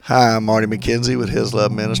Hi, I'm Marty McKenzie with His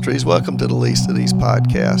Love Ministries. Welcome to the Least of These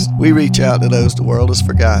podcasts. We reach out to those the world has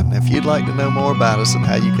forgotten. If you'd like to know more about us and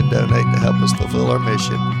how you can donate to help us fulfill our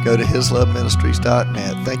mission, go to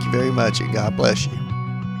hisloveministries.net. Thank you very much, and God bless you.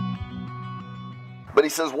 But he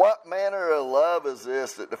says, what manner of love is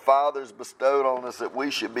this that the Father has bestowed on us that we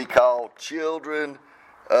should be called children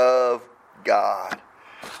of God?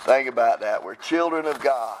 Think about that. We're children of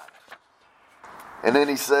God. And then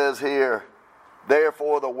he says here,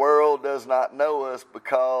 therefore the world does not know us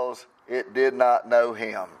because it did not know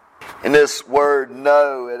him. In this word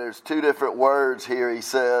know, there's two different words here. He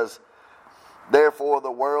says, therefore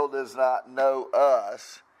the world does not know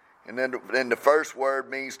us. And then the first word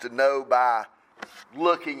means to know by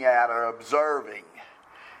looking at or observing.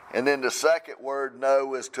 And then the second word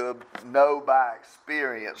know is to know by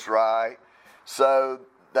experience, right? So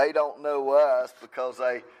they don't know us because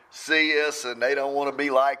they see us and they don't want to be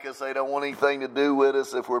like us. They don't want anything to do with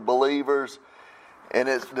us if we're believers. And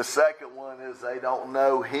the second one is they don't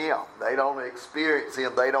know him. They don't experience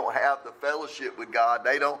him. They don't have the fellowship with God.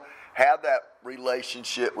 They don't have that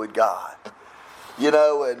relationship with God. You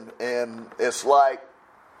know, and it's like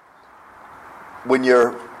when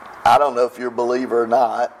you're, I don't know if you're a believer or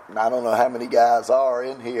not, and I don't know how many guys are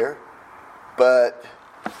in here, but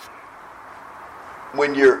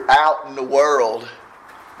when you're out in the world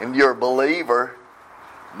and you're a believer,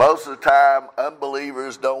 most of the time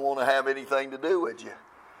unbelievers don't want to have anything to do with you.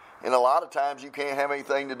 And a lot of times you can't have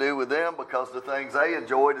anything to do with them because the things they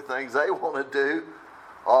enjoy, the things they want to do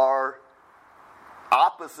are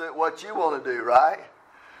opposite what you want to do, right?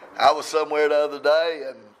 I was somewhere the other day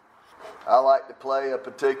and I like to play a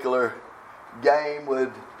particular game with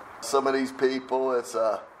some of these people. It's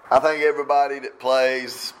I think everybody that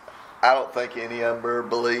plays, I don't think any of them are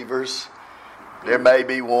believers. There may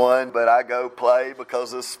be one, but I go play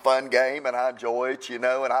because it's a fun game and I enjoy it, you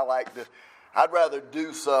know, and I'd rather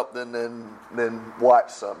do something than watch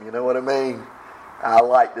something, you know what I mean? I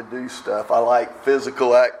like to do stuff. I like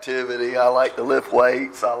physical activity. I like to lift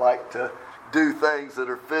weights. I like to do things that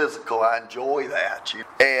are physical. I enjoy that.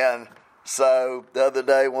 And so the other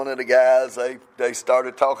day, one of the guys, they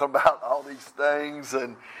started talking about all these things,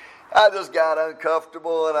 and I just got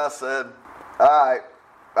uncomfortable, and I said, all right,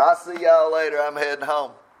 I'll see y'all later. I'm heading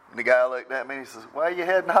home. And the guy looked at me and he says, why are you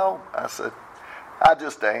heading home? I said, I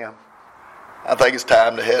just am. I think it's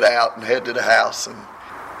time to head out and head to the house. And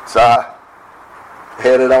so I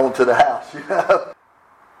headed on to the house, you know.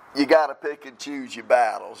 You got to pick and choose your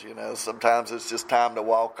battles, you know. Sometimes it's just time to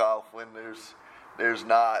walk off when there's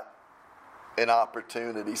not an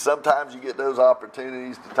opportunity. Sometimes you get those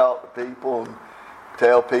opportunities to talk to people and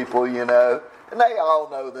tell people, you know, and they all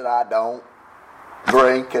know that I don't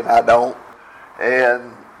drink and I don't,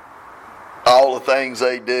 and all the things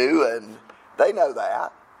they do, and they know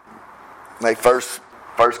that. They first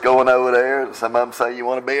going over there, some of them say, you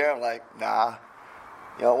want a beer? I'm like, nah.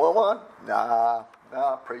 You don't want one? Nah,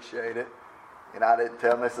 I appreciate it. And I didn't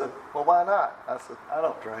tell them. They said, well, why not? I said, I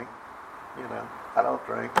don't drink. You know, I don't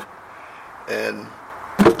drink. And,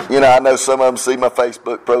 you know, I know some of them see my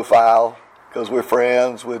Facebook profile because we're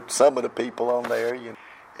friends with some of the people on there, you know,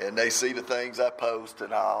 and they see the things I post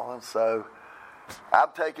and all. And so I'm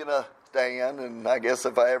taking a stand, and I guess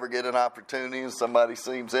if I ever get an opportunity and somebody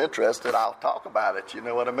seems interested, I'll talk about it, you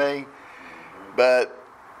know what I mean? But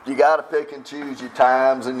you got to pick and choose your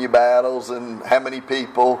times and your battles and how many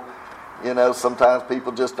people, you know, sometimes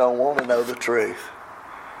people just don't want to know the truth.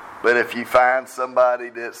 But if you find somebody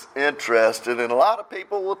that's interested, and a lot of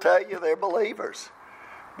people will tell you they're believers.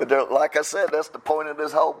 But like I said, that's the point of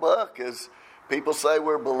this whole book is people say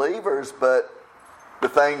we're believers, but the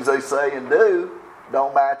things they say and do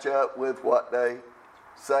don't match up with what they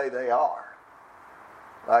say they are.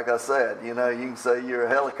 Like I said, you know, you can say you're a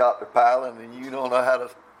helicopter pilot and you don't know how to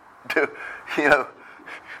do, you know,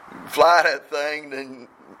 fly that thing, then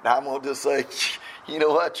I'm going to just say, you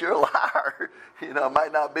know what, you're a liar. You know, it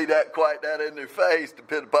might not be quite that in their face,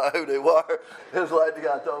 depending upon who they were. It was like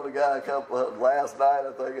I told a guy last night,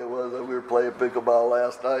 I think it was, we were playing pickleball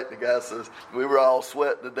last night, and the guy says, we were all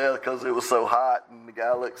sweating to death because it was so hot, and the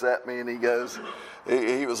guy looks at me and he goes,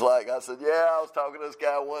 he was like, I said, yeah, I was talking to this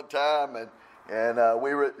guy one time, and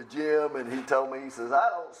we were at the gym, and he told me, he says, I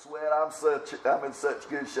don't sweat, I'm in such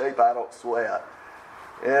good shape, I don't sweat.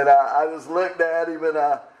 And I just looked at him, and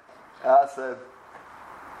I said,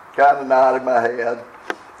 kind of nodded my head.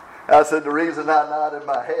 I said, the reason I nodded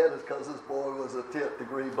my head is because this boy was a 10th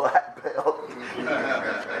degree black belt.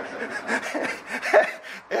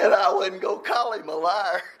 And I wasn't going to call him a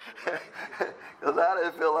liar. Because I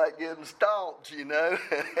didn't feel like getting stomped, you know.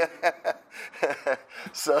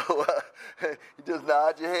 So you just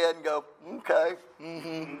nod your head and go, okay,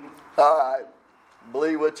 all right.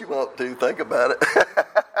 Believe what you want to. Think about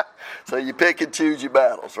it. So you pick and choose your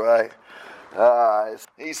battles, right? All right.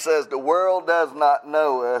 He says the world does not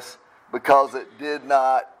know us because it did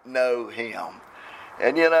not know him.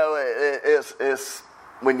 And you know, it's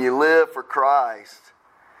when you live for Christ,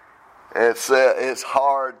 it's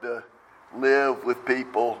hard to live with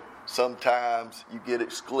people. Sometimes you get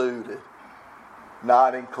excluded,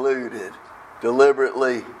 not included,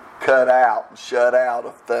 deliberately cut out and shut out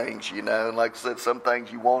of things, you know. And like I said, some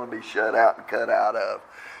things you want to be shut out and cut out of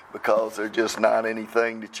because they're just not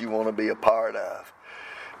anything that you want to be a part of.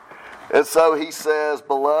 And so he says,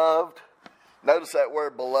 beloved. Notice that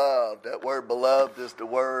word beloved. That word beloved is the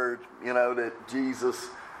word, you know, that Jesus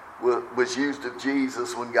was used of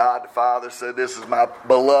Jesus when God the Father said, this is my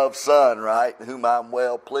beloved Son, right, in whom I'm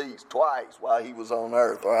well pleased, twice while he was on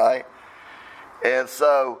earth, right? And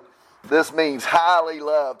so this means highly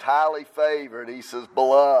loved, highly favored. He says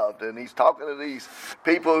beloved. And he's talking to these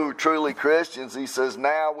people who are truly Christians. He says,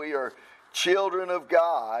 now we are children of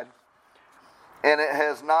God, and it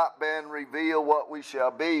has not been revealed what we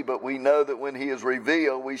shall be, but we know that when he is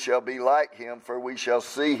revealed, we shall be like him, for we shall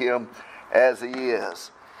see him as he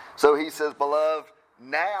is. So he says, beloved,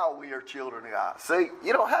 now we are children of God. See,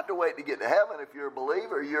 you don't have to wait to get to heaven if you're a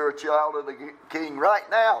believer. You're a child of the King right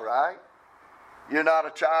now, right? You're not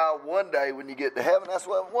a child one day when you get to heaven. That's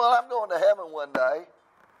what, well, I'm going to heaven one day.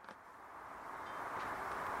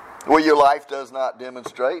 Well, your life does not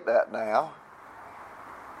demonstrate that now.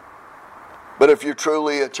 But if you're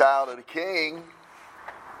truly a child of the King,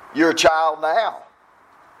 you're a child now.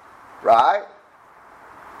 Right?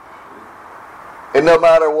 And no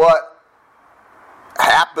matter what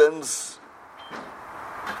happens,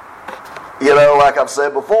 you know, like I've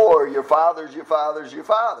said before, your father's your father's your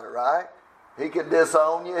father, right? He can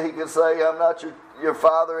disown you. He can say, I'm not your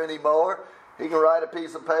father anymore. He can write a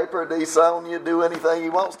piece of paper, disown you, do anything he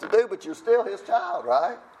wants to do, but you're still his child,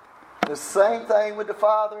 right? The same thing with the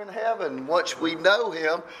Father in heaven. Once we know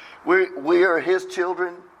him, we are his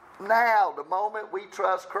children now. The moment we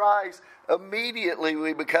trust Christ, immediately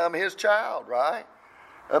we become his child, right?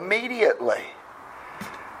 Immediately.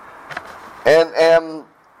 And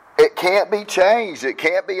it can't be changed. It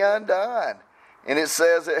can't be undone. And it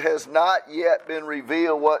says it has not yet been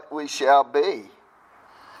revealed what we shall be.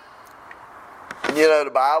 And you know, the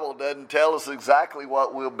Bible doesn't tell us exactly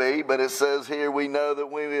what we'll be, but it says here we know that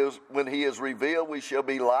when he is revealed, we shall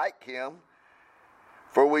be like him,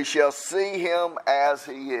 for we shall see him as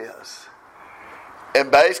he is.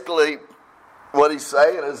 And basically, what he's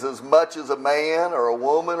saying is as much as a man or a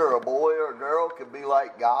woman or a boy or a girl can be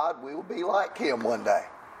like God, we will be like him one day.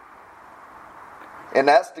 And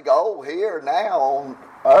that's the goal here now on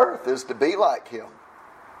earth, is to be like him,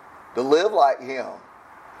 to live like him,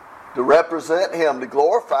 to represent him, to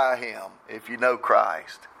glorify him if you know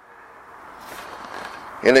Christ.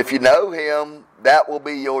 And if you know him, that will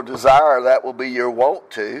be your desire, that will be your want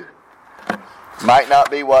to. Might not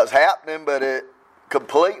be what's happening, but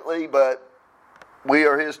we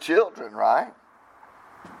are his children, right?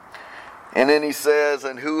 And then he says,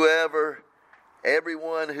 and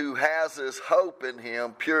everyone who has this hope in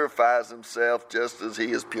him purifies himself just as he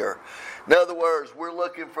is pure. In other words, we're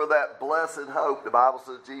looking for that blessed hope. The Bible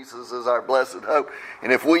says Jesus is our blessed hope.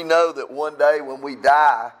 And if we know that one day when we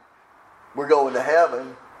die, we're going to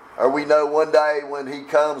heaven, or we know one day when he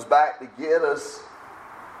comes back to get us,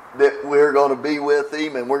 that we're going to be with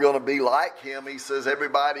him and we're going to be like him, he says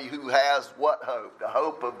everybody who has what hope? The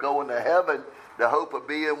hope of going to heaven, the hope of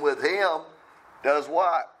being with him, does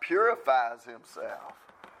what? Purifies himself.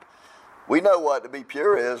 We know what to be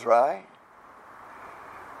pure is, right?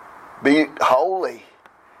 Be holy.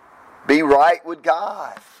 Be right with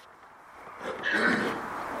God.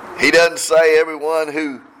 He doesn't say everyone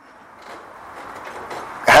who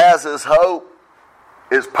has his hope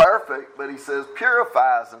is perfect, but he says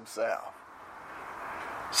purifies himself.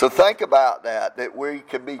 So think about that we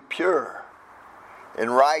can be pure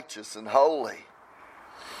and righteous and holy.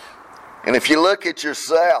 And if you look at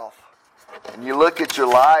yourself and you look at your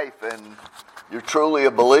life and you're truly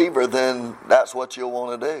a believer, then that's what you'll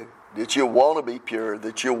want to do. That you'll want to be pure,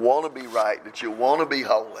 that you'll want to be right, that you'll want to be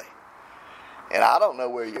holy. And I don't know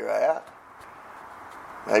where you're at.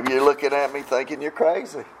 Maybe you're looking at me thinking you're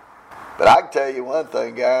crazy. But I can tell you one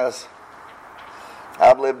thing, guys.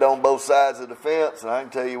 I've lived on both sides of the fence, and I can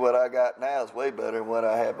tell you what I got now is way better than what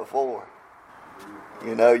I had before.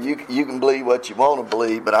 You know, you can believe what you want to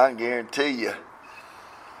believe, but I can guarantee you,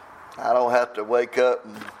 I don't have to wake up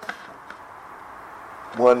and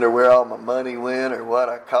wonder where all my money went, or what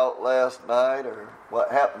I caught last night, or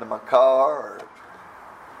what happened to my car, or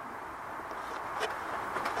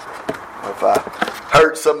if I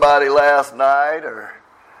hurt somebody last night, or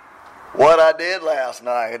what I did last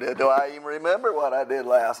night. Do I even remember what I did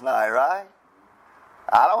last night, right?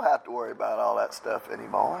 I don't have to worry about all that stuff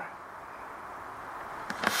anymore,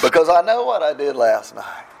 because I know what I did last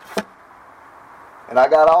night. And I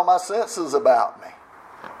got all my senses about me.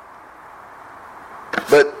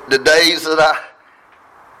 But the days that I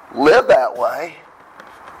lived that way,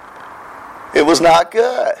 it was not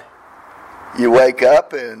good. You wake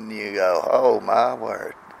up and you go, oh my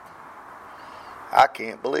word, I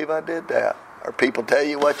can't believe I did that. Or people tell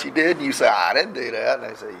you what you did and you say, I didn't do that. And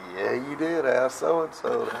they say, yeah, you did. Ask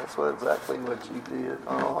so-and-so. That's exactly what you did.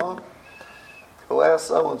 Go ask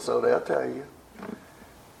so-and-so. They'll tell you.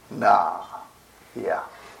 Nah. Yeah.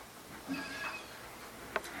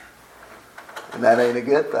 And that ain't a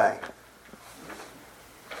good thing.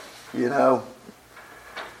 You know,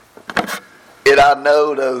 I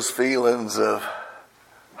know those feelings of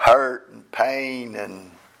hurt and pain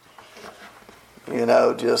and, you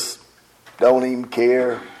know, just don't even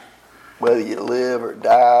care whether you live or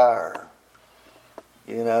die, or,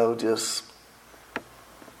 you know, just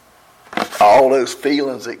all those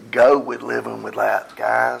feelings that go with living with that,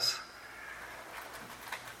 guys.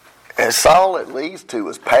 It's all it leads to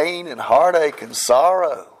is pain and heartache and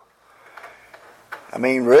sorrow. I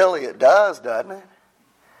mean, really it does, doesn't it?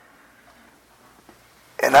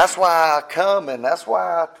 And that's why I come, and that's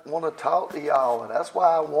why I want to talk to y'all, and that's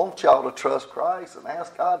why I want y'all to trust Christ and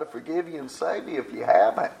ask God to forgive you and save you if you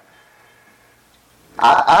haven't.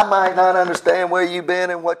 I might not understand where you've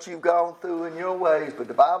been and what you've gone through in your ways, but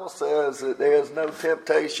the Bible says that there is no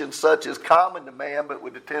temptation such as common to man, but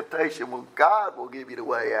with the temptation, well, God will give you the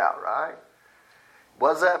way out, right?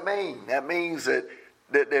 What does that mean? That means that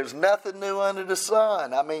there's nothing new under the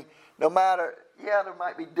sun. I mean, no matter, yeah, there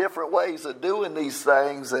might be different ways of doing these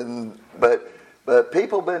things, but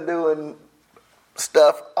people been doing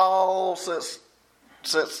stuff all since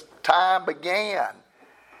time began.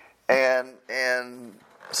 And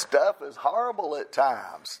stuff is horrible at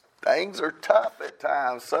times. Things are tough at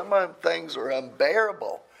times. Some of them things are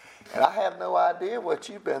unbearable. And I have no idea what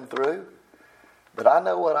you've been through, but I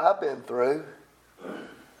know what I've been through.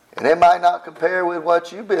 And it might not compare with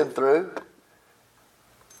what you've been through.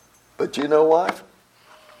 But you know what?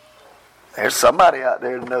 There's somebody out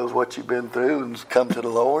there that knows what you've been through and's come to the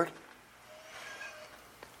Lord.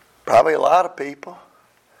 Probably a lot of people.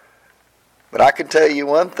 But I can tell you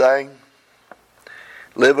one thing.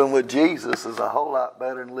 Living with Jesus is a whole lot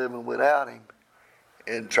better than living without Him.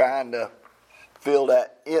 And trying to fill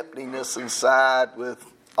that emptiness inside with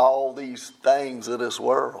all these things of this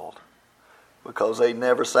world. Because they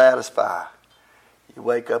never satisfy. You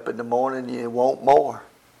wake up in the morning and you want more.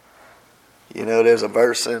 You know, there's a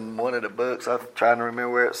verse in one of the books, I'm trying to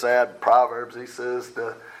remember where it's at, Proverbs, he says,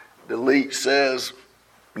 the leech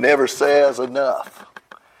never says enough.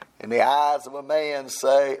 And the eyes of a man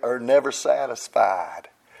are never satisfied.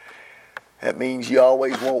 That means you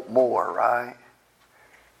always want more, right?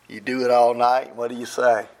 You do it all night, what do you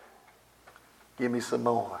say? Give me some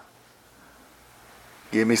more.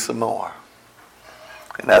 Give me some more.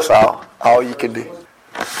 And that's all you can do.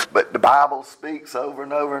 But the Bible speaks over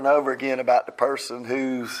and over and over again about the person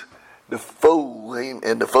who's the fool.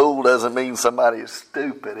 And the fool doesn't mean somebody is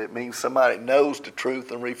stupid. It means somebody knows the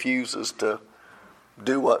truth and refuses to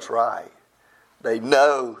do what's right. They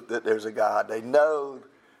know that there's a God. They know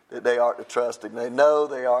that they ought to trust Him. They know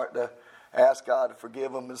they ought to ask God to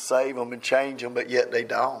forgive them and save them and change them, but yet they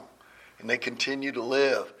don't. And they continue to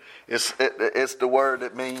live. It's the word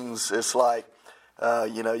that means, it's like,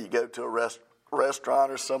 you go to a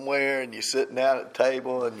restaurant or somewhere and you're sitting down at the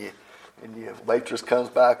table and your waitress comes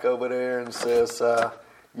back over there and says,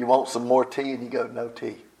 you want some more tea? And you go, no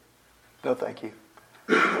tea. No, thank you.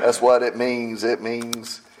 That's what it means. It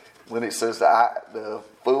means when it says the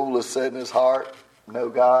fool has said in his heart, no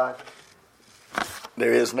God.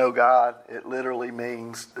 There is no God. It literally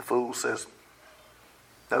means the fool says,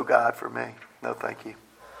 no God for me. No, thank you.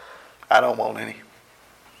 I don't want any.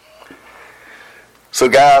 So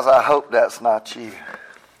guys, I hope that's not you.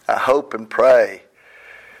 I hope and pray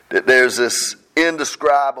that there's this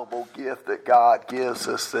indescribable gift that God gives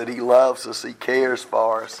us, that He loves us, He cares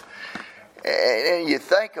for us. And you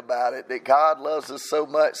think about it, that God loves us so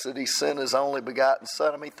much that he sent his only begotten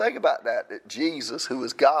Son. I mean, think about that Jesus, who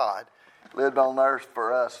is God, lived on earth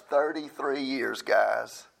for us 33 years,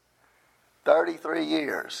 guys. 33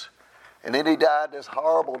 years. And then he died this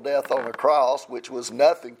horrible death on the cross, which was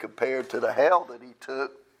nothing compared to the hell that he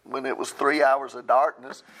took when it was 3 hours of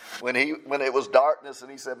darkness. When it was darkness and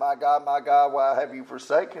he said, my God, why have you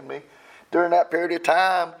forsaken me? During that period of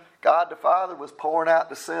time, God the Father was pouring out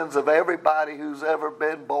the sins of everybody who's ever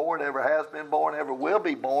been born, ever has been born, ever will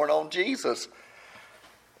be born on Jesus.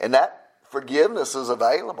 And that forgiveness is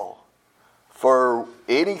available for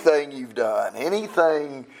anything you've done,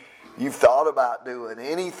 anything you've thought about doing,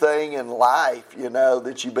 anything in life,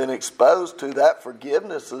 that you've been exposed to. That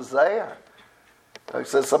forgiveness is there. Like I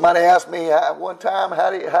said, somebody asked me one time,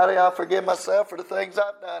 how do I forgive myself for the things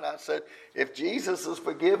I've done? I said, if Jesus has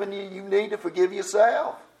forgiven you, you need to forgive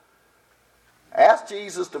yourself. Ask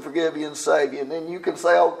Jesus to forgive you and save you, and then you can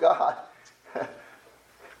say, oh God,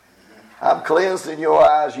 I'm cleansed in your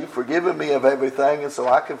eyes. You've forgiven me of everything, and so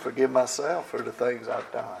I can forgive myself for the things I've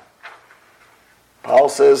done. Paul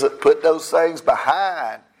says that put those things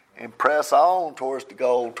behind and press on towards the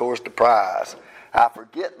goal, towards the prize. I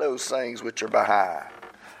forget those things which are behind.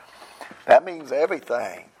 That means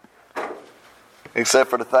everything, except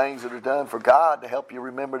for the things that are done for God to help you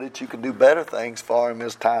remember that you can do better things for him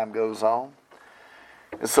as time goes on.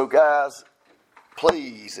 And so, guys,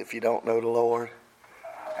 please, if you don't know the Lord,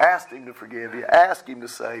 ask him to forgive you. Ask him to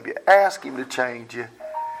save you. Ask him to change you.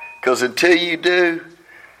 Because until you do,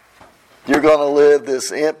 you're going to live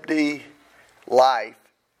this empty life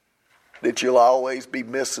that you'll always be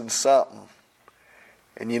missing something.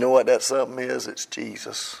 And you know what that something is? It's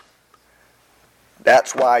Jesus.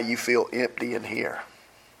 That's why you feel empty in here.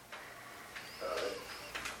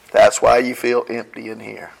 That's why you feel empty in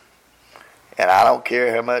here. And I don't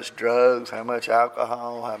care how much drugs, how much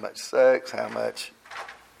alcohol, how much sex, how much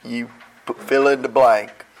you fill in the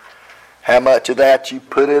blank, how much of that you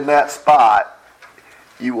put in that spot,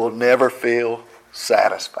 you will never feel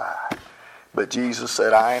satisfied. But Jesus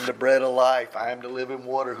said, I am the bread of life. I am the living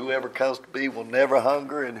water. Whoever comes to me will never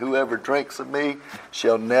hunger, and whoever drinks of me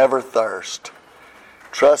shall never thirst.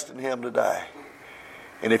 Trust in him today.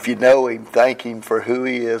 And if you know him, thank him for who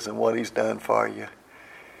he is and what he's done for you.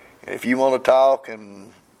 And if you want to talk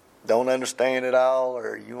and don't understand it all,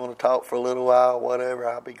 or you want to talk for a little while, whatever,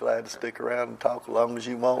 I'll be glad to stick around and talk as long as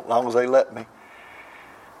you want, as long as they let me.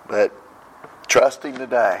 But trust him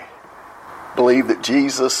today. Believe that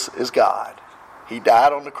Jesus is God. He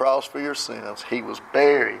died on the cross for your sins. He was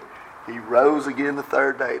buried. He rose again the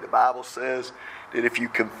third day. The Bible says that if you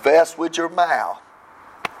confess with your mouth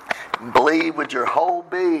and believe with your whole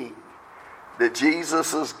being that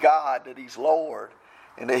Jesus is God, that he's Lord,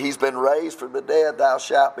 and that he's been raised from the dead, thou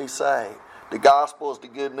shalt be saved. The gospel is the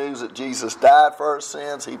good news that Jesus died for our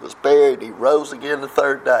sins. He was buried. He rose again the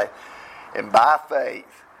third day. And by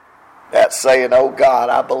faith, that's saying, oh God,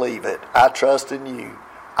 I believe it. I trust in you.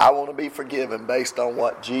 I want to be forgiven based on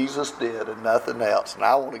what Jesus did and nothing else. And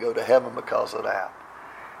I want to go to heaven because of that.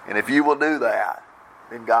 And if you will do that,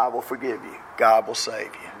 then God will forgive you. God will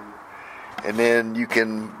save you. And then you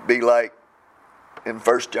can be like in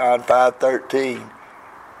 1 John 5:13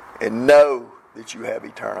 and know that you have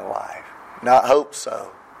eternal life. Not hope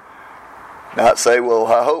so. Not say, well,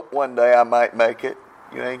 I hope one day I might make it.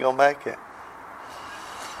 You ain't going to make it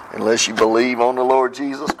unless you believe on the Lord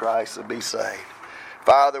Jesus Christ and be saved.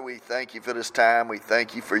 Father, we thank you for this time. We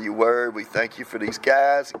thank you for your word. We thank you for these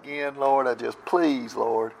guys again, Lord. Please,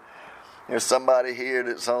 Lord, there's somebody here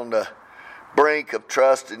that's on the brink of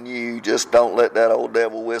trusting you. Just don't let that old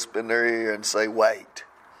devil whisper in their ear and say, wait.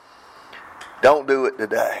 Don't do it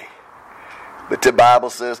today. But the Bible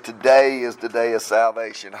says today is the day of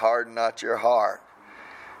salvation. Harden not your heart.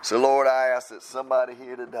 So, Lord, I ask that somebody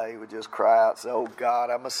here today would just cry out and say, oh, God,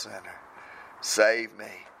 I'm a sinner. Save me.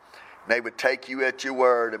 And they would take you at your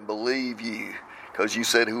word and believe you, because you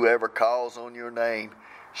said whoever calls on your name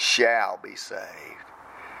shall be saved.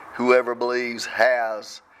 Whoever believes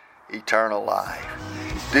has eternal life.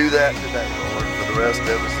 Do that today, Lord. For the rest of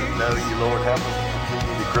us that know you, Lord, help us to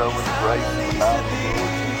continue to grow in the grace and the knowledge of the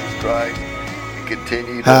Lord Jesus Christ.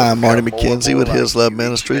 Hi, I'm Marty McKenzie with His Love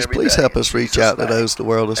Ministries. Please help us reach out to those the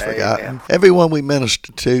world has forgotten. Everyone we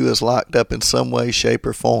minister to is locked up in some way, shape,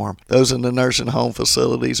 or form. Those in the nursing home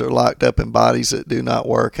facilities are locked up in bodies that do not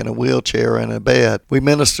work, in a wheelchair or in a bed. We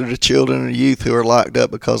minister to children and youth who are locked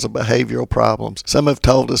up because of behavioral problems. Some have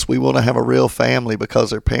told us we want to have a real family because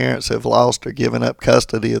their parents have lost or given up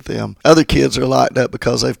custody of them. Other kids are locked up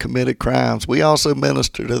because they've committed crimes. We also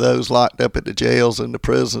minister to those locked up at the jails and the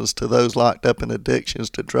prisons, to those locked up in the addictions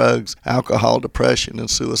to drugs, alcohol, depression, and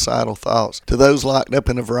suicidal thoughts, to those locked up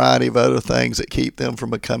in a variety of other things that keep them from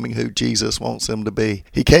becoming who Jesus wants them to be.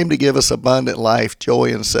 He came to give us abundant life,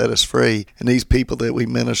 joy, and set us free, and these people that we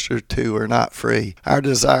minister to are not free. Our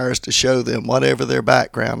desire is to show them, whatever their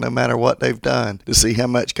background, no matter what they've done, to see how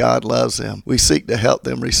much God loves them. We seek to help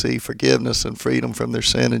them receive forgiveness and freedom from their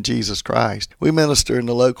sin in Jesus Christ. We minister in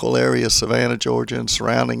the local area of Savannah, Georgia, and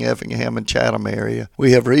surrounding Effingham and Chatham area.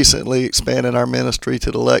 We have recently expanded our ministry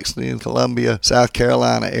to the Lexington, Columbia, South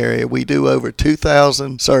Carolina area. We do over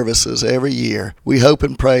 2,000 services every year. We hope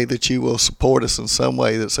and pray that you will support us in some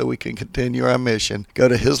way so we can continue our mission. Go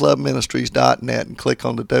to hisloveministries.net and click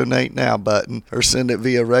on the Donate Now button, or send it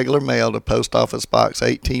via regular mail to Post Office Box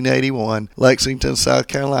 1881, Lexington, South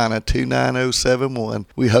Carolina 29071.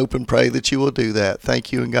 We hope and pray that you will do that.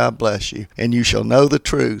 Thank you, and God bless you. And you shall know the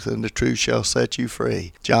truth, and the truth shall set you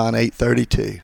free. John 8:32.